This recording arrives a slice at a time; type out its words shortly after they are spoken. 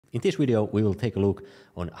In this video, we will take a look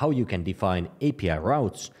on how you can define API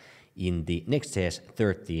routes in the Next.js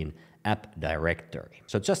 13 app directory.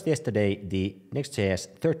 So just yesterday, the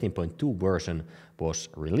Next.js 13.2 version was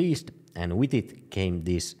released, and with it came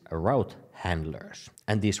these route handlers.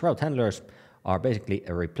 And these route handlers are basically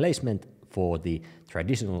a replacement for the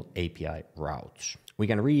traditional API routes. We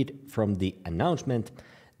can read from the announcement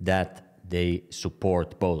that they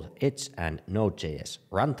support both Edge and Node.js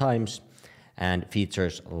runtimes and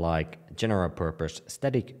features like general purpose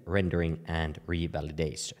static rendering and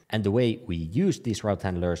revalidation. And the way we use these route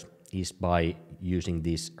handlers is by using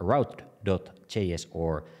this route.js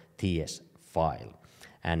or TS file.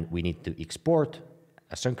 And we need to export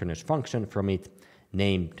a synchronous function from it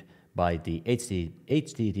named by the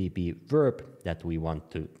HTTP verb that we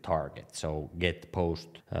want to target. So get, post,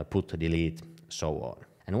 put, delete, so on.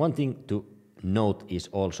 And one thing to note is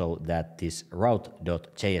also that this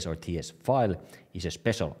route.js or TS file is a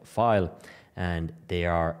special file, and they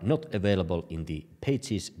are not available in the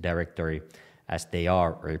pages directory as they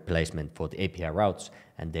are a replacement for the API routes,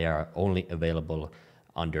 and they are only available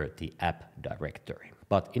under the app directory.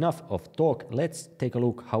 But enough of talk, let's take a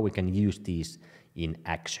look how we can use these in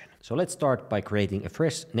action. So let's start by creating a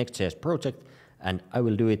fresh Next.js project, and I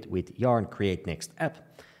will do it with yarn create next app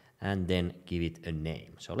and then give it a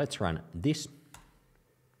name. So let's run this.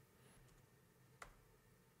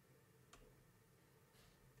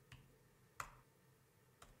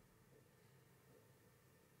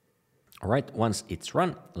 All right, once it's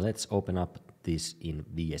run, let's open up this in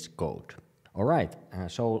VS Code. All right,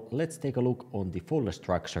 so let's take a look on the folder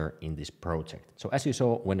structure in this project. So as you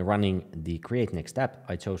saw when running the create next app,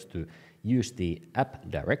 I chose to use the app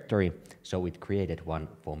directory, so it created one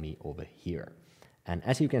for me over here. And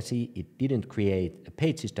as you can see, it didn't create a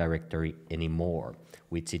pages directory anymore,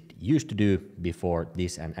 which it used to do before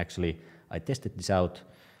this. And actually, I tested this out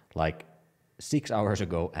like 6 hours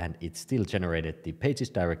ago, and it still generated the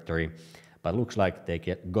pages directory, but looks like they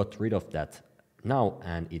got rid of that now,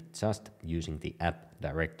 and it's just using the app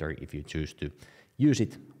directory if you choose to use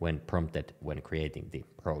it when prompted when creating the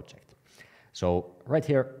project. So right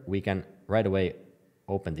here, we can right away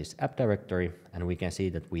open this app directory, and we can see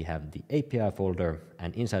that we have the API folder,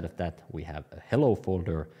 and inside of that we have a hello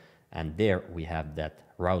folder, and there we have that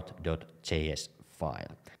route.js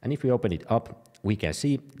file. And if we open it up, we can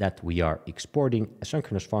see that we are exporting a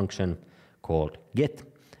synchronous function called get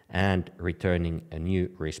and returning a new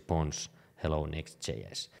response, hello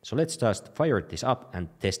Next.js. So let's just fire this up and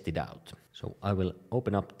test it out. So I will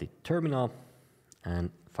open up the terminal and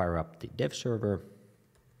fire up the dev server.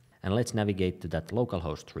 And let's navigate to that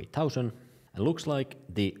localhost 3000. It looks like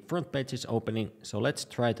the front page is opening, so let's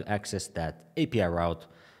try to access that API route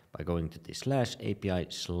by going to the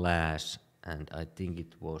 /API/ and I think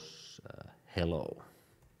it was hello,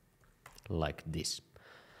 like this.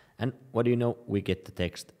 And what do you know, we get the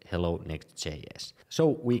text hello Next.js.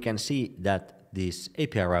 So we can see that this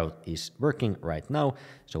API route is working right now.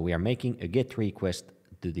 So we are making a GET request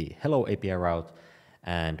to the hello API route,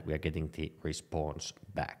 and we are getting the response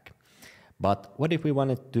back. But what if we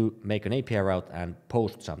wanted to make an API route and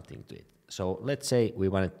post something to it? So let's say we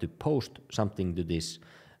wanted to post something to this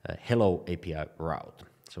hello API route.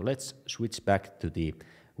 So let's switch back to the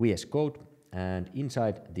VS Code, and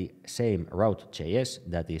inside the same route.js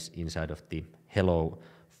that is inside of the hello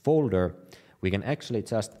folder, we can actually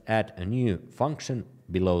just add a new function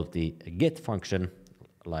below the get function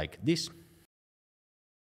like this.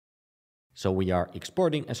 So we are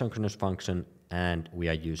exporting a synchronous function, and we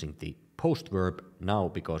are using the post verb now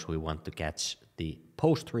because we want to catch the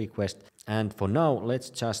post request. And for now, let's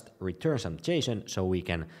just return some JSON so we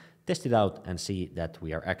can test it out and see that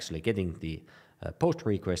we are actually getting the post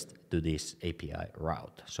request to this API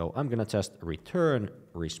route. So I'm gonna just return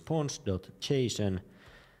response.json,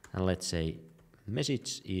 and let's say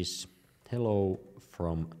message is hello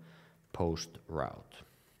from post route,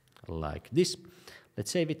 like this.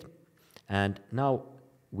 Let's save it. And now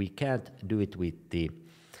we can't do it with the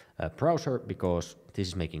browser because this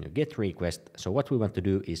is making a GET request. So what we want to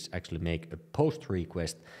do is actually make a POST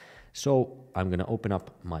request. So I'm going to open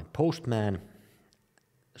up my Postman.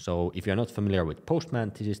 So if you're not familiar with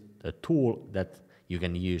Postman, this is a tool that you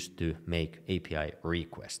can use to make API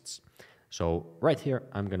requests. So right here,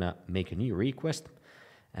 I'm going to make a new request,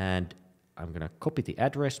 and I'm going to copy the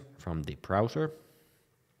address from the browser,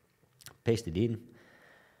 paste it in,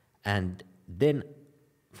 and then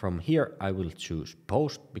from here I will choose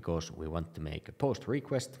post because we want to make a post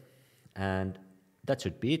request, and that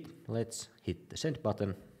should be it. Let's hit the send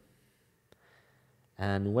button,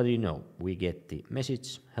 and what do you know, we get the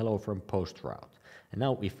message hello from post route. And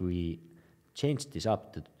now if we change this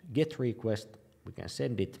up to get request, we can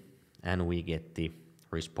send it, and we get the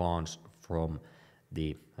response from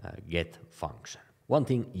the get function. One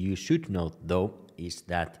thing you should note though is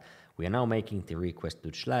that we are now making the request to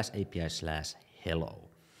 /API/hello.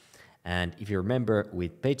 And if you remember,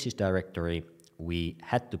 with pages directory, we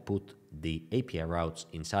had to put the API routes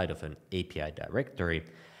inside of an API directory,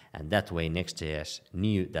 and that way Next.js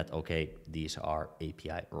knew that, okay, these are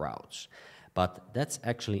API routes. But that's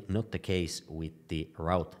actually not the case with the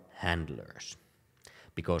route handlers,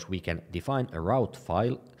 because we can define a route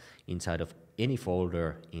file inside of any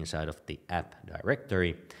folder inside of the app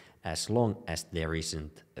directory as long as there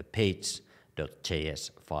isn't a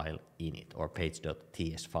page.js file in it or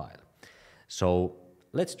page.ts file. So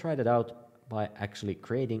let's try that out by actually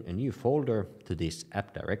creating a new folder to this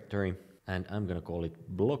app directory, and I'm going to call it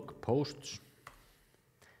blog posts,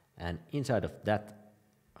 and inside of that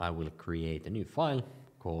I will create a new file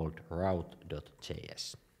called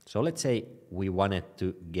route.js. So let's say we wanted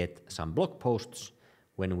to get some blog posts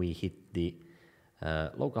when we hit the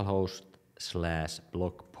localhost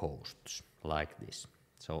 /blog posts like this.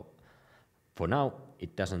 So for now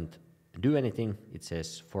it doesn't do anything, it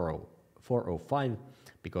says 405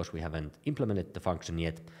 because we haven't implemented the function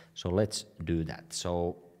yet. So let's do that.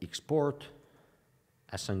 So export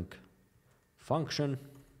async function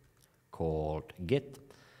called get,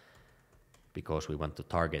 because we want to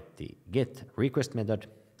target the get request method.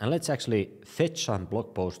 And let's actually fetch some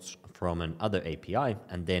blog posts from another API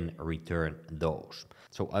and then return those.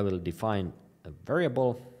 So I will define a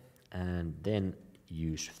variable and then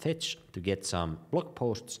use fetch to get some blog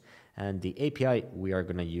posts. And the API we are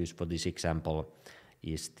going to use for this example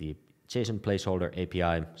is the JSON placeholder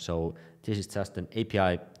API. So this is just an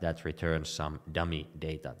API that returns some dummy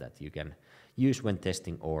data that you can use when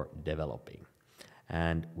testing or developing.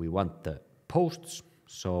 And we want the posts,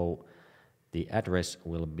 so the address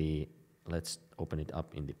will be, let's open it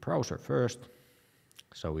up in the browser first.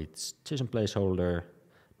 So it's JSON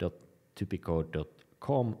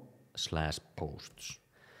placeholder.typico.com/posts.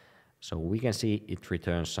 So we can see it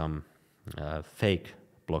returns some fake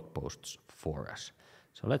blog posts for us.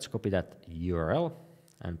 So let's copy that URL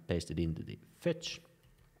and paste it into the fetch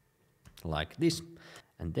like this.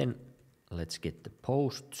 And then let's get the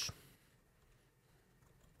posts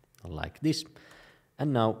like this.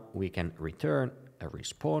 And now we can return a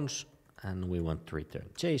response, and we want to return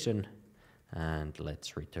JSON, and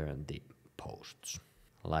let's return the posts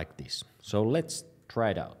like this. So let's try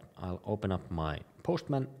it out. I'll open up my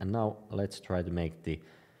Postman, and now let's try to make the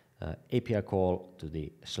API call to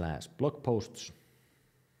the /blog posts.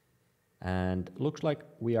 And looks like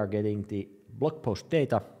we are getting the blog post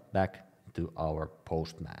data back to our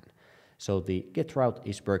Postman. So the get route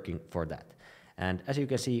is working for that. And as you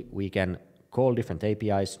can see, we can call different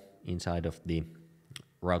APIs inside of the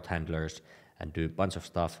route handlers and do a bunch of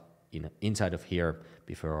stuff inside of here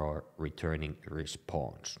before returning a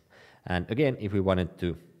response. And again, if we wanted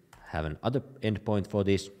to have another endpoint for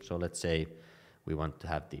this, so let's say we want to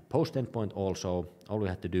have the post endpoint also, all we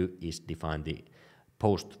have to do is define the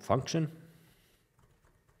post function.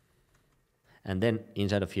 And then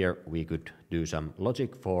inside of here, we could do some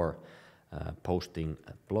logic for posting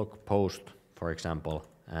a blog post, for example,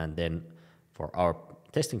 and then for our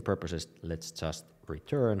testing purposes, let's just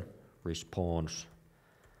return response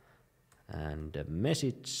and a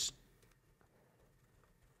message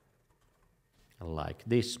like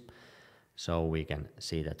this. So we can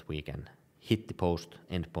see that we can hit the post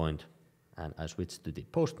endpoint, and I switch to the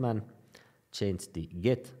Postman, change the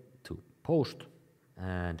get to post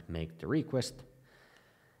and make the request,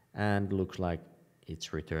 and looks like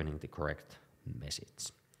it's returning the correct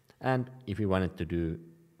message. And if we wanted to do,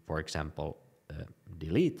 for example,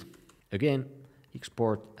 delete, again,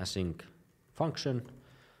 export async function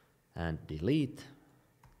and delete,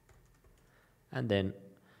 and then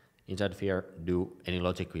inside of here do any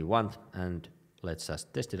logic we want, and let's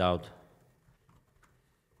just test it out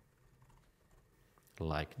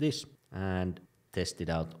like this and test it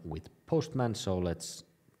out with Postman. So let's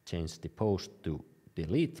change the post to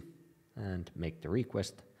delete and make the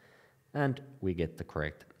request, and we get the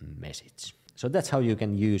correct message. So that's how you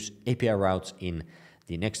can use API routes in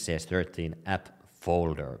the Next.js 13 app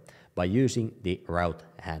folder by using the route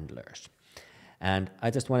handlers. And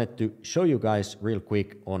I just wanted to show you guys real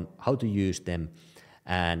quick on how to use them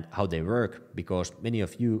and how they work, because many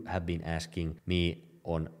of you have been asking me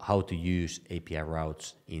on how to use API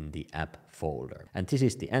routes in the app folder. And this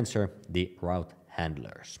is the answer, the route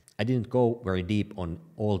handlers. I didn't go very deep on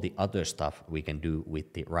all the other stuff we can do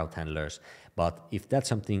with the route handlers, but if that's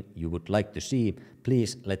something you would like to see,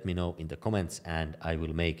 please let me know in the comments and I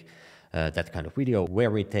will make that kind of video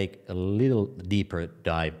where we take a little deeper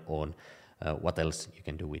dive on what else you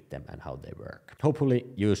can do with them and how they work. Hopefully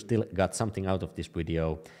you still got something out of this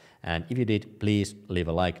video, and if you did, please leave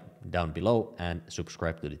a like down below and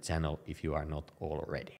subscribe to the channel if you are not already.